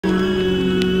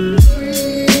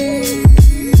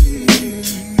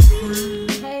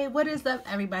is up,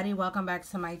 everybody? Welcome back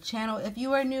to my channel. If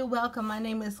you are new, welcome. My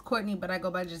name is Courtney, but I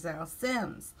go by Giselle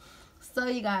Sims. So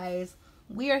you guys,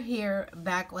 we are here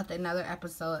back with another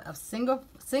episode of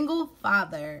Single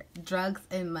Father Drugs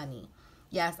and Money.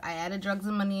 Yes, I added drugs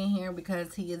and money in here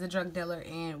because he is a drug dealer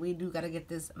and we do got to get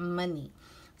this money.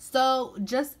 So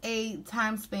just a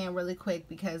time span really quick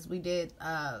because we did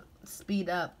speed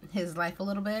up his life a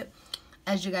little bit.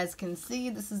 As you guys can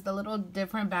see, this is the little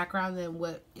different background than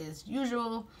what is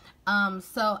usual.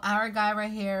 So our guy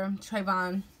right here,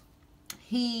 Trayvon,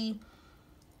 is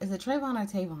it Trayvon or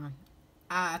Tavon?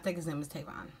 I think his name is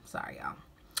Tavon. Sorry,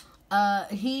 y'all.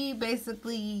 He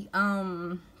basically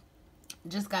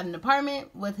just got an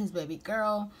apartment with his baby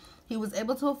girl. He was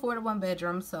able to afford a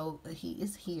 1-bedroom, so he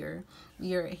is here.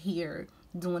 We are here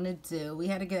doing a do. We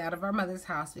had to get out of our mother's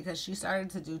house because she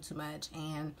started to do too much,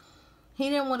 and he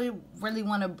didn't really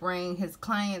want to bring his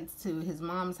clients to his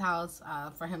mom's house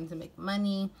for him to make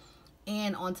money.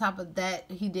 And on top of that,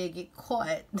 he did get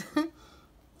caught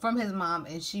from his mom,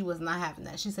 and she was not having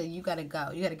that. She said, you got to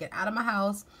go. You got to get out of my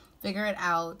house, figure it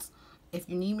out. If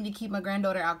you need me to keep my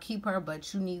granddaughter, I'll keep her,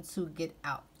 but you need to get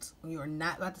out. You're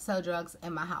not about to sell drugs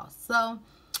in my house. So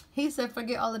he said,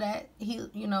 forget all of that. He,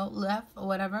 left or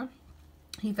whatever.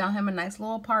 He found him a nice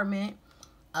little apartment.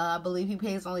 I believe he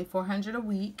pays only $400 a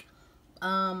week.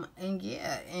 And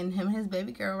yeah, and him and his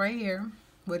baby girl right here,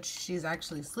 which she's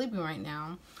actually sleeping right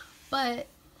now. But,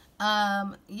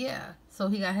 yeah, so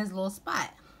he got his little spot.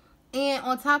 And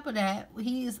on top of that,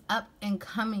 he's up and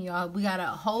coming, y'all. We got a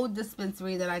whole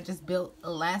dispensary that I just built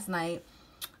last night.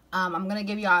 I'm going to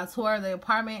give y'all a tour of the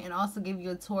apartment and also give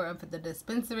you a tour of the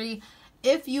dispensary.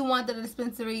 If you want the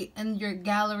dispensary in your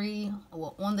gallery,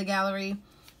 or on the gallery,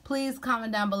 please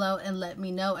comment down below and let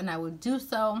me know, and I will do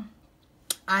so.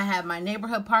 I have my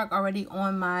neighborhood park already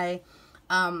on my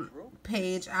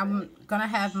page. I'm going to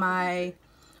have my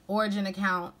Origin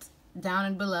account down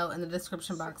and below in the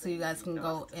description box so you guys can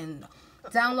go and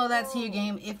download that to your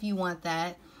game if you want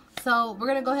that. So we're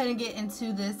going to go ahead and get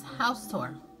into this house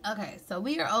tour. Okay, so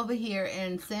we are over here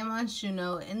in San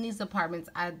Manchuno in these apartments.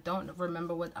 I don't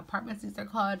remember what apartments these are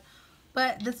called,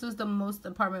 but this was the most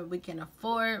apartment we can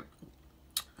afford.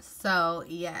 So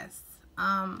yes,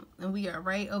 and we are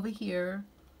right over here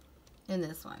in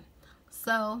this one.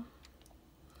 So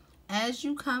as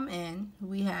you come in,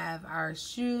 we have our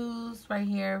shoes right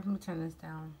here. Let me turn this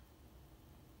down.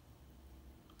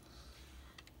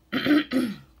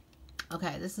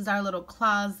 Okay, this is our little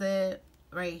closet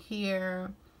right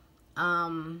here.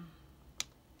 And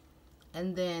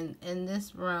then in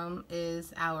this room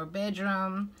is our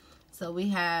bedroom. So we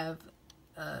have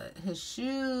his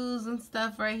shoes and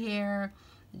stuff right here.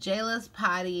 Jayla's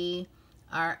potty.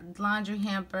 Our laundry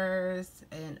hampers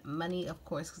and money, of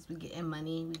course, because we getting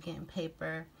money, we getting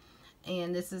paper.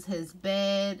 And this is his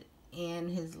bed and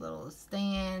his little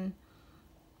stand.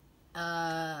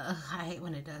 I hate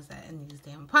when it does that in these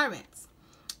damn apartments.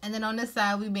 And then on this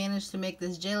side, we managed to make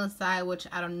this Jayla side, which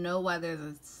I don't know why there's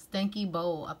a stinky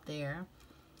bowl up there.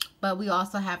 But we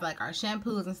also have like our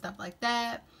shampoos and stuff like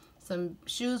that. Some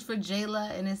shoes for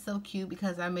Jayla, and it's so cute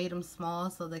because I made them small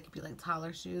so they could be like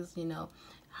taller shoes,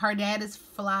 Her dad is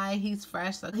fly, he's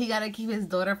fresh, so he gotta keep his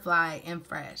daughter fly and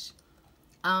fresh.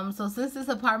 So since this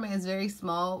apartment is very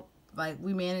small, like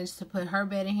we managed to put her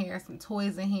bed in here, some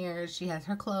toys in here. She has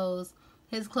her clothes.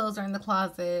 His clothes are in the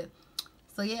closet.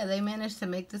 So yeah, they managed to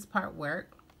make this part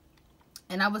work.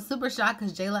 And I was super shocked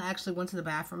because Jayla actually went to the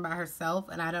bathroom by herself,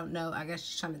 and I don't know, I guess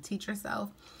she's trying to teach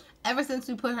herself. Ever since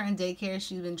we put her in daycare,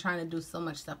 she's been trying to do so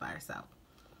much stuff by herself.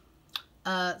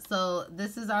 So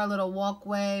this is our little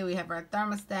walkway. We have our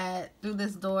thermostat. Through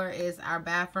this door is our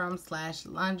bathroom /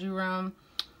 laundry room.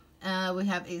 We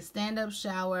have a stand-up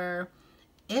shower.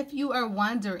 If you are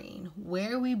wondering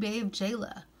where we bathe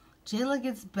Jayla, Jayla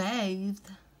gets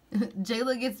bathed.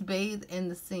 Jayla gets bathed in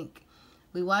the sink.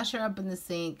 We wash her up in the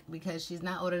sink because she's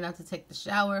not old enough to take the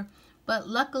shower. But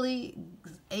luckily,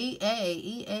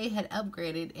 EA had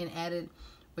upgraded and added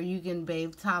where you can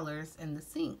bathe toddlers in the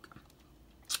sink.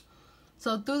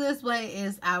 So through this way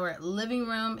is our living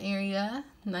room area.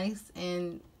 Nice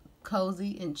and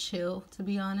cozy and chill, to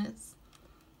be honest.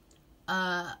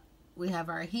 We have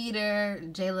our heater,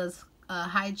 Jayla's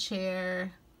high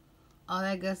chair, all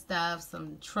that good stuff.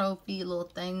 Some trophy little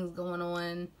things going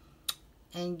on.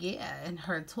 And yeah, and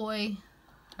her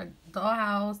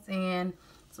dollhouse, and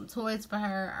some toys for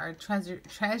her, our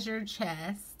treasure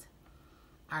chest,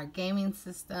 our gaming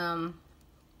system.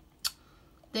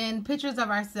 Then pictures of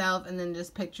ourselves, and then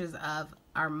just pictures of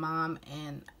our mom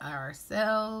and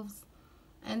ourselves.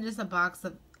 And just a box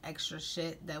of extra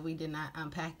shit that we did not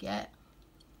unpack yet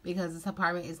because this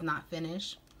apartment is not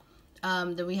finished.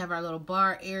 Then we have our little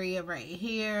bar area right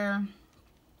here.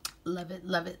 Love it,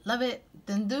 love it, love it.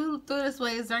 Then through this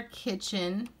way is our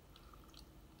kitchen.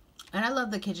 And I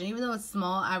love the kitchen. Even though it's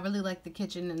small, I really like the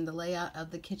kitchen and the layout of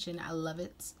the kitchen. I love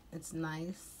it. It's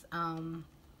nice.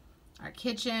 Our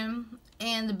kitchen.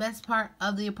 And the best part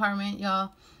of the apartment,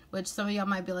 y'all, which some of y'all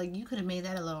might be like, you could have made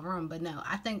that a little room. But no,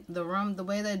 I think the room, the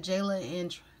way that Jayla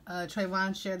and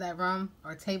Trayvon share that room,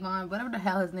 or Tavon, whatever the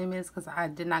hell his name is, because I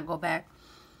did not go back.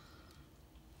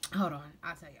 Hold on,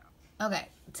 I'll tell y'all. Okay,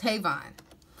 Tavon.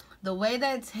 The way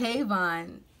that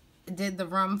Tavon did the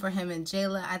room for him and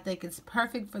Jayla, I think it's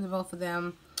perfect for the both of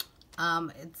them.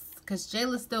 It's because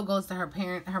Jayla still goes to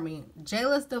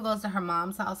Jayla still goes to her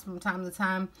mom's house from time to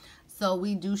time. So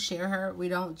we do share her. We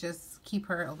don't just keep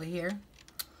her over here.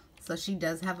 So she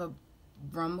does have a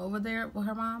room over there with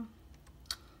her mom.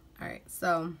 Alright,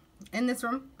 so in this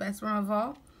room, best room of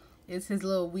all, is his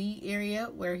little weed area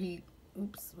where he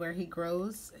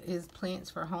grows his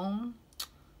plants for home.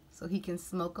 So he can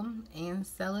smoke them and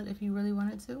sell it if he really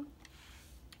wanted to.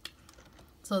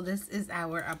 So this is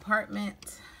our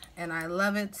apartment. And I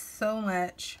love it so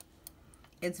much.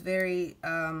 It's very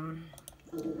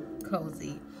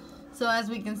cozy. So as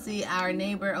we can see, our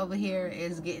neighbor over here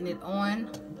is getting it on,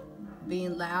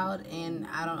 being loud. And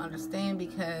I don't understand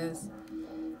because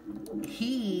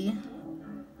he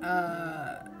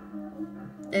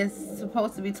is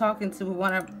supposed to be talking to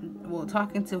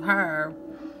her.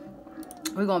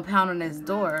 We're gonna pound on his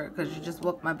door because you just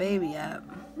woke my baby up.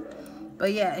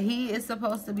 But yeah, he is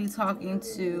supposed to be talking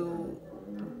to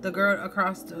the girl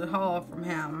across the hall from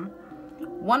him.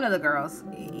 One of the girls.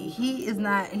 He is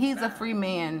not. He's a free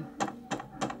man.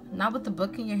 Not with the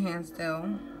book in your hand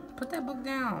still. Put that book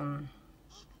down.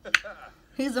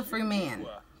 He's a free man.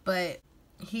 But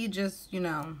he just, you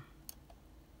know,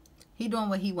 he doing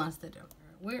what he wants to do.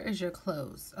 Where is your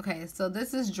clothes? Okay, so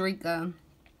this is Drika.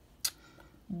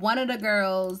 One of the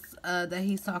girls that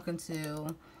he's talking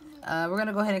to, we're going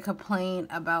to go ahead and complain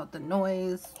about the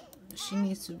noise. She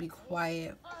needs to be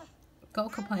quiet. Go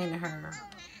complain to her.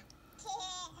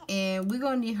 And we're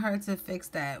going to need her to fix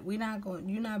that. You're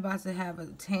not about to have a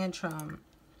tantrum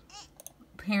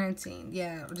parenting.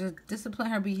 Yeah, just discipline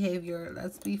her behavior.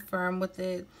 Let's be firm with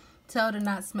it. Tell her to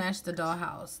not smash the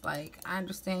dollhouse. Like, I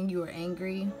understand you were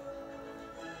angry,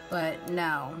 but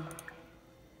no.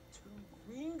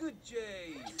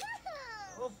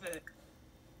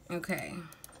 Okay,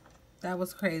 that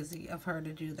was crazy of her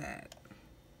to do that.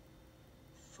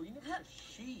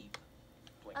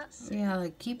 Yeah,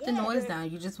 like, keep the noise down.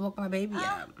 You just woke my baby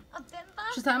up.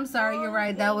 She said, I'm sorry, you're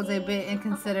right. That was a bit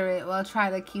inconsiderate. Well, I'll try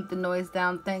to keep the noise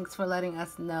down. Thanks for letting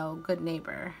us know. Good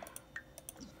neighbor.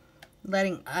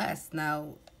 Letting us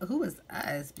know. Who is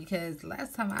us? Because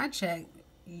last time I checked,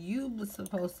 you was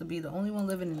supposed to be the only one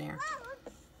living in there.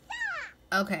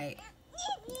 Okay.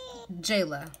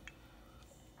 Jayla,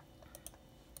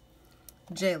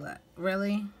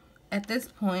 really? At this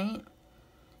point,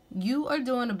 you are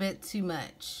doing a bit too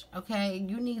much, okay?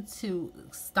 You need to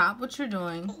stop what you're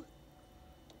doing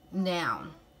now.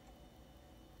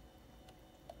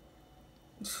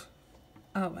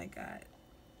 Oh my God.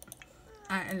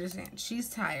 I understand. She's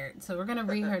tired, so we're going to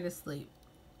read her to sleep.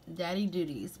 Daddy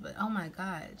duties, but oh my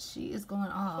God, she is going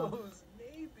off.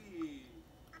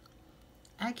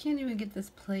 I can't even get this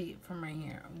plate from right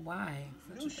here. Why?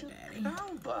 Such a daddy.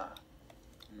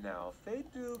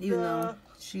 Even though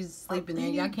she's sleeping there,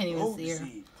 y'all can't even see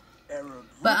her.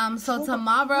 But so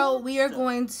tomorrow we are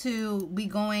going to be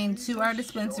going to our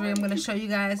dispensary. I'm going to show you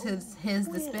guys his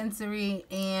dispensary,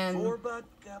 and we're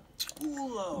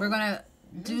gonna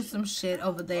do some shit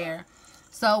over there.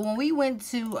 So when we went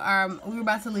to we were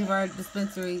about to leave our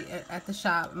dispensary at the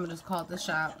shop. I'm gonna just call it the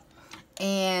shop,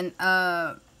 and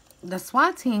the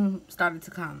SWAT team started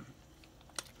to come.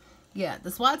 Yeah,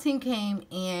 the SWAT team came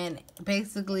and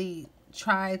basically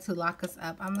tried to lock us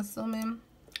up, I'm assuming.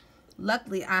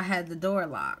 Luckily, I had the door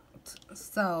locked.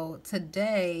 So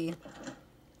today,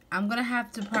 I'm going to have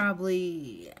to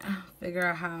probably figure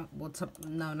out how,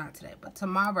 no, not today, but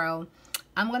tomorrow,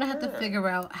 I'm going to have to figure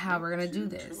out how we're going to do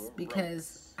this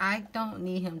because I don't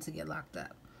need him to get locked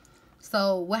up.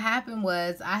 So what happened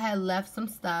was I had left some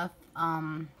stuff,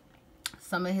 some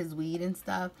of his weed and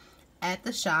stuff at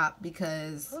the shop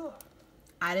because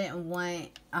I didn't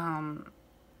want,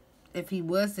 if he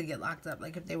was to get locked up,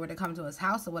 like if they were to come to his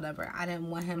house or whatever, I didn't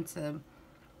want him to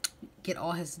get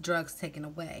all his drugs taken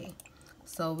away.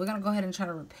 So we're going to go ahead and try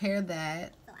to repair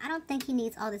that. So I don't think he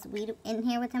needs all this weed in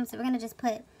here with him, so we're going to just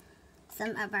put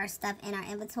some of our stuff in our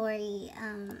inventory.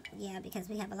 Yeah, because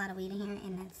we have a lot of weed in here,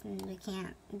 and we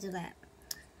can't do that.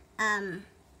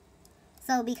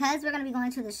 So because we're going to be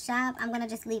going to the shop, I'm going to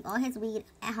just leave all his weed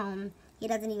at home. He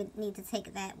doesn't even need to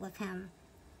take that with him.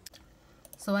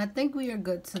 So I think we are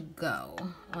good to go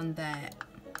on that.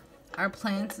 Our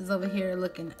plants is over here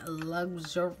looking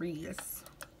luxurious.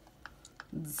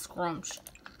 Scrumptious.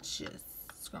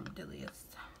 Scrumptious.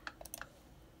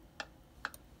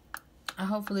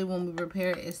 Hopefully when we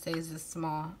repair it, it stays this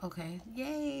small. Okay.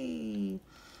 Yay.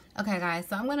 Okay, guys.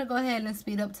 So I'm going to go ahead and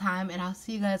speed up time, and I'll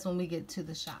see you guys when we get to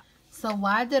the shop. So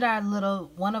why did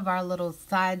one of our little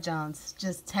side Johns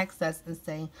just text us and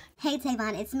say, "Hey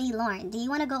Tavon, it's me, Lauren. Do you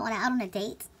want to go out on a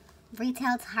date?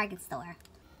 Retail Target store."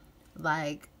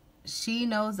 Like, she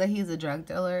knows that he's a drug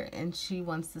dealer and she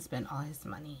wants to spend all his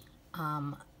money.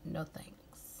 No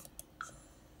thanks.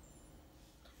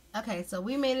 Okay, so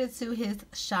we made it to his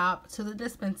shop, to the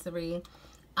dispensary.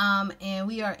 And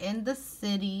we are in the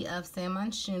city of San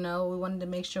Manchuno. We wanted to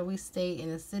make sure we stay in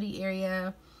the city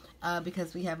area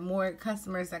because we have more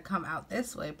customers that come out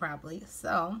this way probably.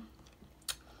 So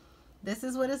this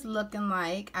is what it's looking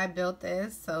like. I built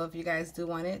this, so if you guys do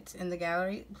want it in the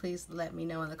gallery, please let me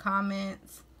know in the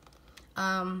comments.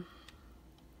 So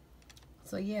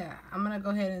yeah, I'm gonna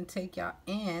go ahead and take y'all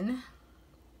in.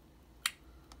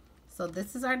 So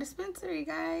this is our dispensary,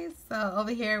 guys. So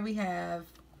over here we have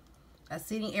a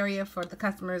seating area for the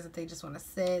customers if they just want to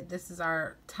sit. This is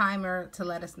our timer to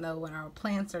let us know when our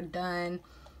plants are done.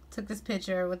 Took this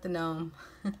picture with the gnome.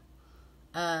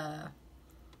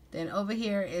 Then over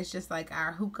here is just like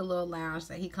our hookah little lounge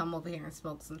that he come over here and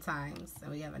smoke sometimes.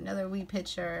 And we have another wee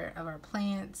picture of our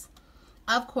plants.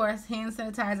 Of course, hand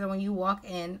sanitizer when you walk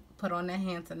in. Put on that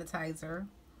hand sanitizer.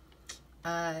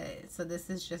 So this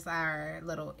is just our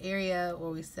little area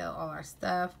where we sell all our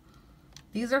stuff.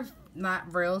 These are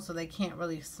not real, so they can't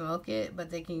really smoke it.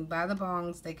 But they can buy the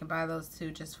bongs. They can buy those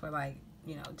too just for like,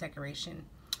 you know, decoration.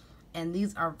 And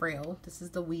these are real. This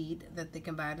is the weed that they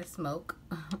can buy to smoke.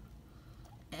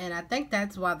 And I think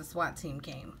that's why the SWAT team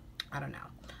came. I don't know.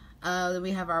 Then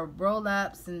we have our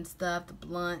roll-ups and stuff, the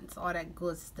blunts, all that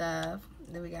good stuff.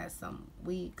 Then we got some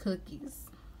weed cookies.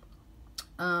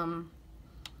 And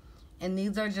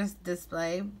these are just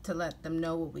display to let them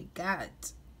know what we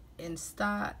got in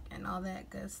stock and all that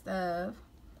good stuff.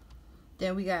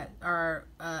 Then we got our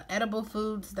edible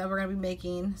foods that we're going to be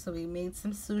making. So we made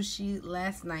some sushi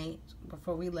last night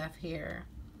before we left here.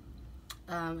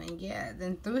 And yeah,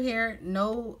 then through here,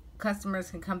 no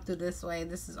customers can come through this way.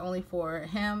 This is only for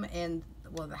him and,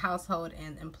 well, the household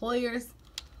and employers.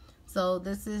 So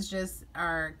this is just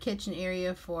our kitchen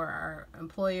area for our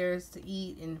employers to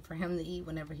eat and for him to eat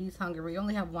whenever he's hungry. We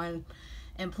only have one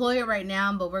employer right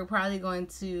now, but we're probably going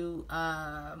to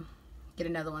get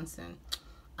another one soon.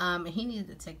 He needed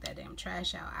to take that damn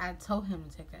trash out. I told him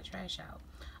to take that trash out.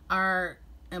 Our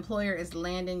employer is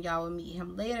Landon. Y'all will meet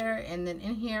him later. And then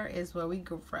in here is where we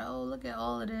grow. Look at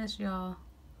all of this, y'all.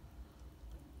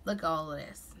 Look at all of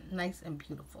this. Nice and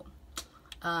beautiful.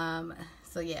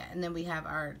 So yeah, and then we have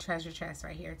our treasure chest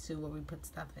right here too, where we put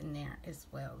stuff in there as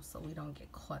well, so we don't get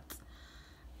caught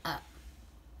up.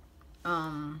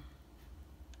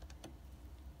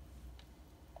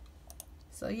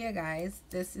 So yeah, guys,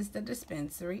 this is the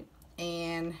dispensary,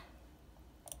 and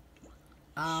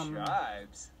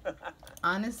honestly,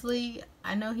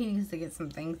 I know he needs to get some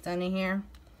things done in here.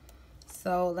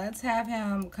 So let's have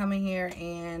him come in here,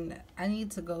 and I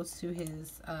need to go to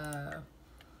his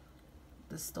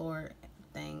the store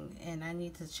thing, and I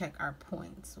need to check our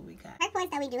points. So we got our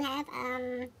points that we do have.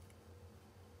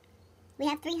 We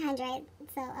have 300,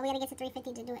 so we gotta get to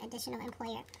 350 to do an additional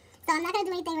employer. So I'm not gonna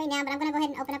do anything right now, but I'm gonna go ahead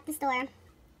and open up the store.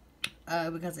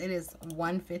 Because it is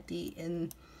 1:50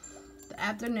 in the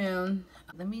afternoon.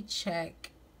 Let me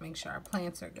check, make sure our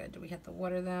plants are good. Do we have to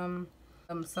water them?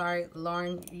 I'm sorry,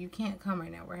 Lauren, you can't come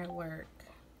right now. We're at work.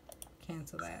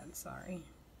 Cancel that. Sorry.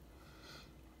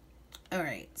 All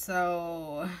right,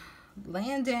 so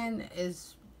Landon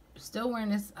is still wearing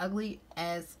this ugly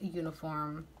ass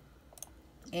uniform,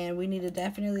 and we need to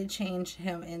definitely change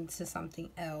him into something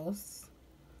else.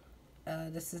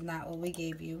 This is not what we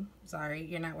gave you. Sorry,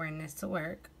 you're not wearing this to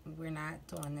work. We're not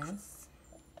doing this.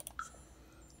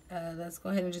 Let's go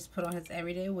ahead and just put on his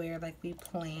everyday wear like we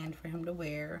planned for him to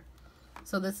wear.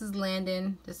 So this is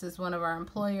Landon. This is one of our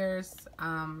employers.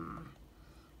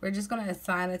 We're just going to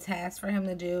assign a task for him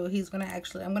to do. He's going to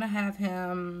actually, I'm going to have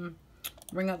him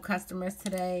ring up customers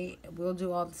today. We'll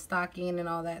do all the stocking and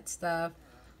all that stuff.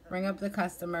 Ring up the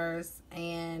customers.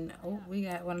 And, oh, we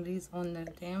got one of these on the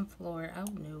damn floor. Oh,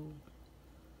 no.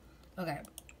 Okay.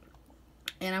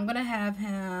 And I'm going to have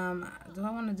him, do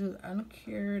I want to do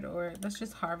uncured, or let's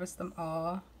just harvest them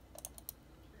all.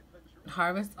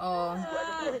 Harvest all.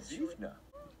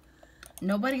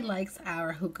 Nobody likes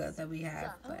our hookah that we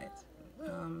have, but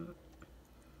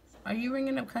are you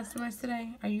ringing up customers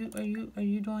today? Are you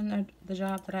doing the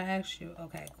job that I asked you?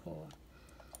 Okay, cool.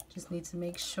 Just need to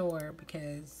make sure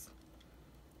because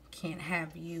can't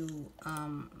have you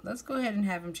let's go ahead and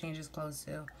have him change his clothes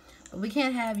too. But we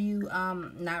can't have you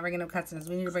not ringing up customers.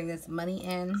 We need to bring this money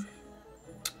in.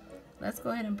 Let's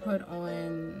go ahead and put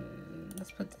on,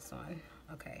 let's put this on.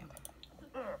 Okay.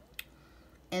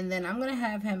 And then I'm gonna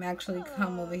have him actually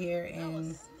come over here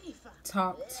and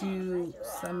talk to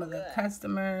some of the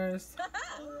customers.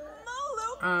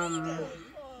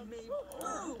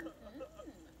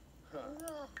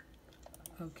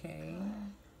 Okay.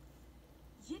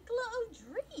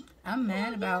 I'm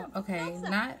mad about, okay,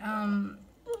 not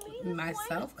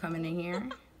myself coming in here.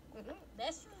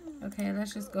 Okay,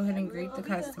 let's just go ahead and greet the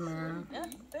customer.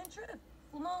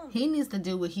 He needs to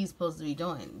do what he's supposed to be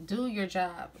doing. Do your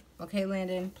job. Okay,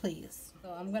 Landon, please.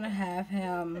 So I'm gonna have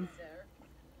him,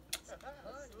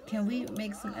 can we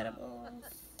make some edibles?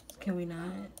 Can we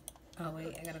not? Oh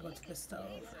wait, I gotta go to the stove.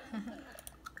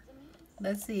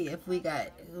 Let's see if we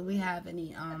have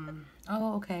any,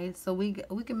 oh, okay, so we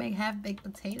can make half-baked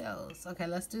potatoes. Okay,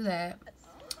 let's do that.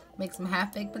 Make some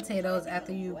half-baked potatoes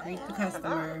after you greet the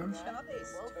customer.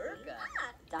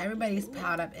 Everybody's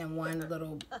piled up in one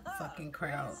little fucking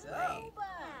crowd. Like,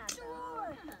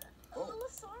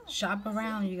 shop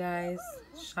around, you guys.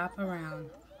 Shop around.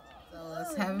 So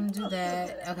let's have him do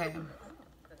that. Okay.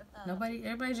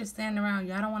 Everybody just standing around.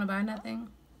 Y'all don't want to buy nothing?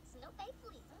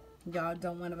 Y'all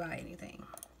don't want to buy anything.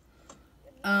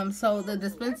 So the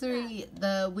dispensary,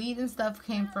 the weed and stuff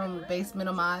came from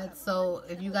Basemental Mods. So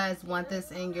if you guys want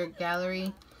this in your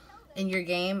gallery, in your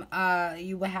game,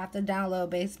 you will have to download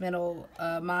Basemental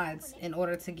Mods in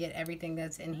order to get everything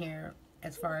that's in here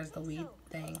as far as the weed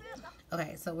thing.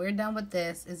 Okay, so we're done with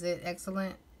this. Is it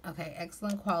excellent? Okay,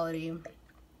 excellent quality.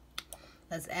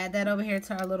 Let's add that over here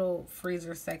to our little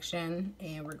freezer section,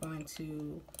 and we're going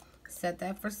to set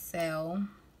that for sale.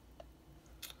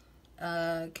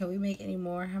 Can we make any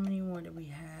more? How many more do we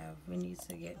have? We need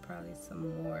to get probably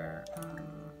some more.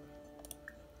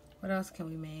 What else can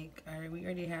we make? All right, we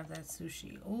already have that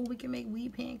sushi. Oh, we can make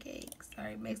weed pancakes. All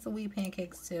right, make some weed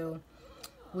pancakes too.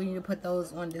 We need to put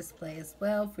those on display as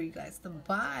well for you guys to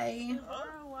buy.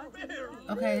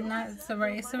 Okay, it's the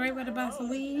right way to buy some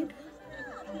weed.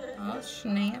 Oh,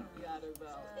 snap.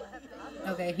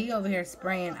 Okay, he over here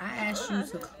spraying. I asked you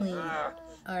to clean.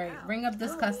 All right, bring up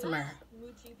this customer.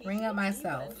 Bring up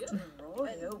myself.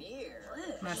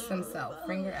 My sim self.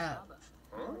 Bring her up.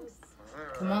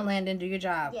 Come on, Landon, do your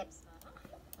job.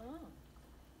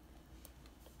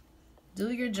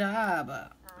 Do your job.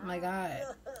 Oh my God.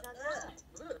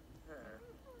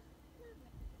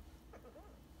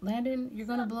 Landon, you're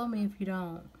gonna blow me if you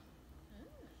don't.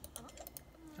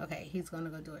 Okay, he's gonna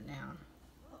go do it now.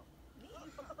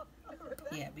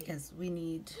 Yeah, because we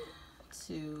need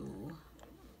to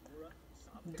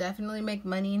definitely make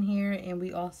money in here, and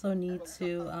we also need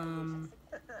to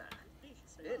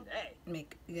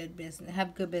make good business,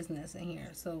 have good business in here.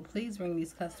 So please bring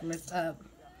these customers up.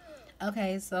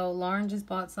 Okay, so Lauren just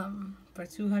bought something for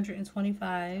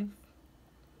 $225.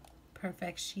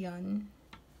 Perfection.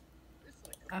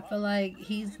 I feel like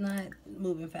he's not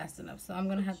moving fast enough, so I'm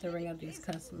gonna have to ring up these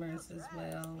customers as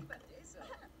well.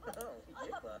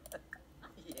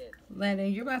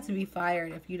 Landon, you're about to be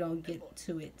fired if you don't get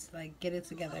to it. Like, get it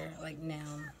together, like,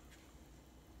 now.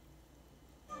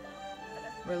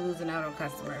 We're losing out on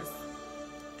customers.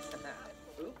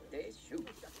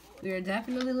 We are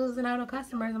definitely losing out on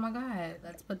customers. Oh my God.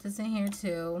 Let's put this in here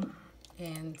too.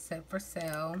 And set for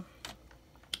sale.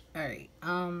 Alright.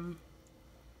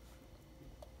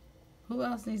 Who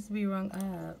else needs to be rung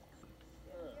up?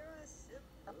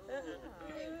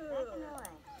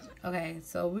 Okay,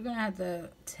 so we're gonna have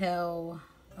to tell.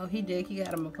 Oh, he did. He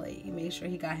got him a plate. You make sure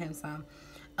he got him some.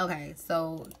 Okay,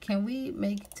 so can we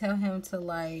tell him to,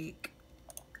 like?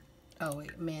 Oh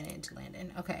wait, manage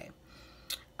Landon. Okay.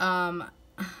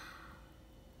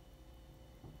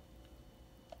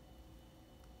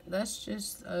 Let's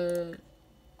just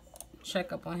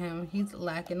check up on him. He's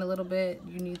lacking a little bit.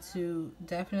 You need to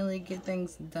definitely get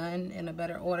things done in a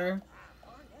better order.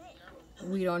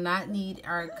 We do not need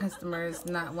our customers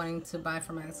not wanting to buy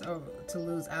from us or to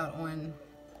lose out on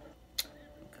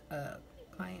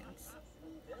clients.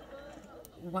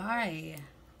 Why?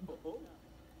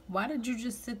 Why did you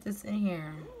just sit this in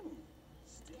here?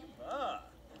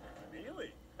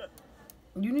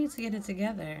 You need to get it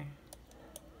together.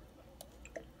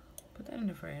 Put that in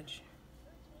the fridge.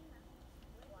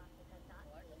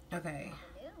 Okay.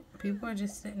 People are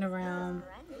just sitting around.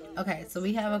 Okay, so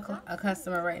we have a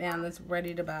customer right now that's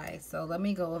ready to buy. So let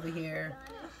me go over here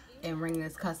and ring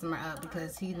this customer up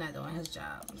because he's not doing his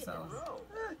job. So,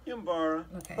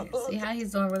 okay, see how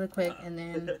he's doing really quick. And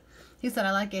then he said,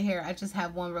 I like it here. I just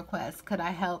have one request. Could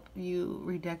I help you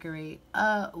redecorate?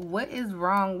 What is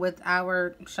wrong with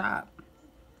our shop?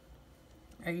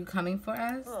 Are you coming for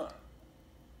us?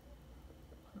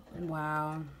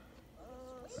 Wow.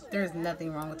 There's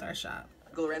nothing wrong with our shop.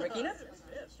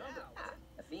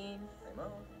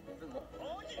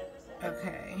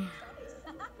 Okay.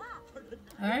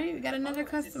 Alright, we got another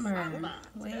customer.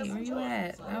 Wait, where you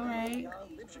at? Alright.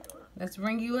 Let's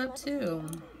ring you up too.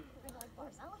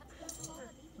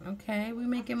 Okay, we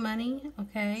making money.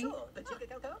 Okay.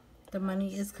 The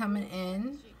money is coming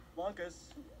in.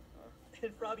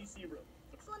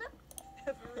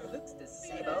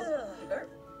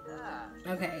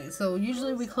 Okay, so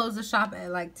usually we close the shop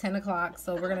at like 10 o'clock,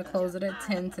 so we're going to close it at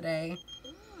 10 today.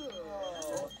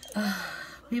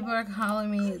 People are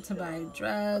calling me to buy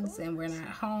drugs, and we're not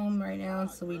home right now,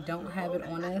 so we don't have it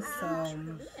on us, so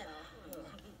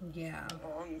yeah.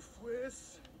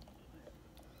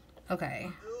 Okay,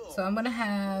 so I'm going to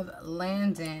have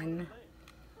Landon.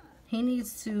 He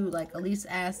needs to, like, at least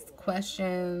ask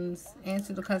questions,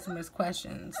 answer the customer's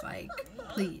questions, like,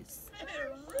 please.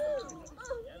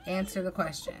 Answer the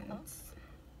questions.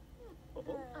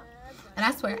 And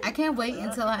I swear, I can't wait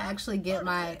until I actually get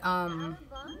my,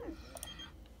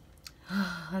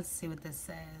 let's see what this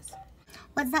says.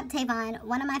 What's up, Tavon?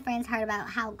 One of my friends heard about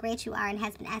how great you are and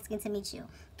has been asking to meet you.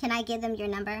 Can I give them your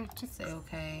number? Just say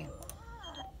okay.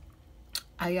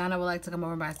 Ayana would like to come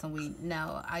over and buy some weed.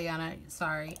 No, Ayana,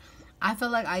 sorry. I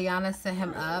feel like Ayana set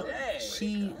him up.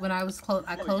 When I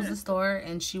closed the store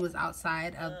and she was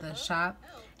outside of the shop.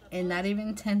 In not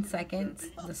even 10 seconds,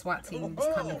 the SWAT team was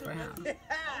coming for him.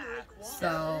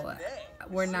 So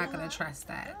we're not going to trust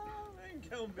that.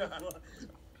 So we're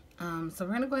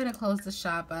going to go ahead and close the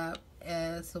shop up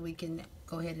so we can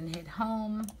go ahead and head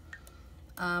home.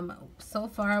 So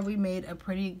far, we made a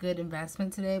pretty good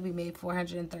investment today. We made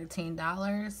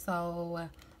 $413. So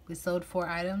we sold 4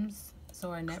 items.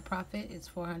 So our net profit is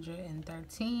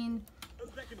 $413.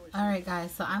 Alright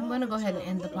guys, so I'm going to go ahead and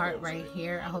end the part right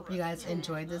here. I hope you guys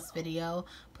enjoyed this video.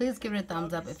 Please give it a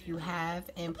thumbs up if you have,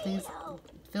 and please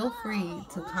feel free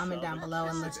to comment down below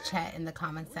and let's chat in the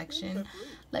comment section.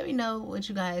 Let me know what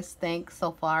you guys think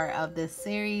so far of this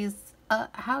series.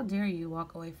 How dare you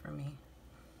walk away from me?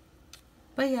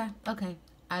 But yeah, okay.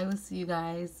 I will see you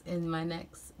guys in my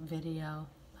next video.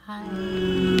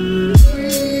 Bye.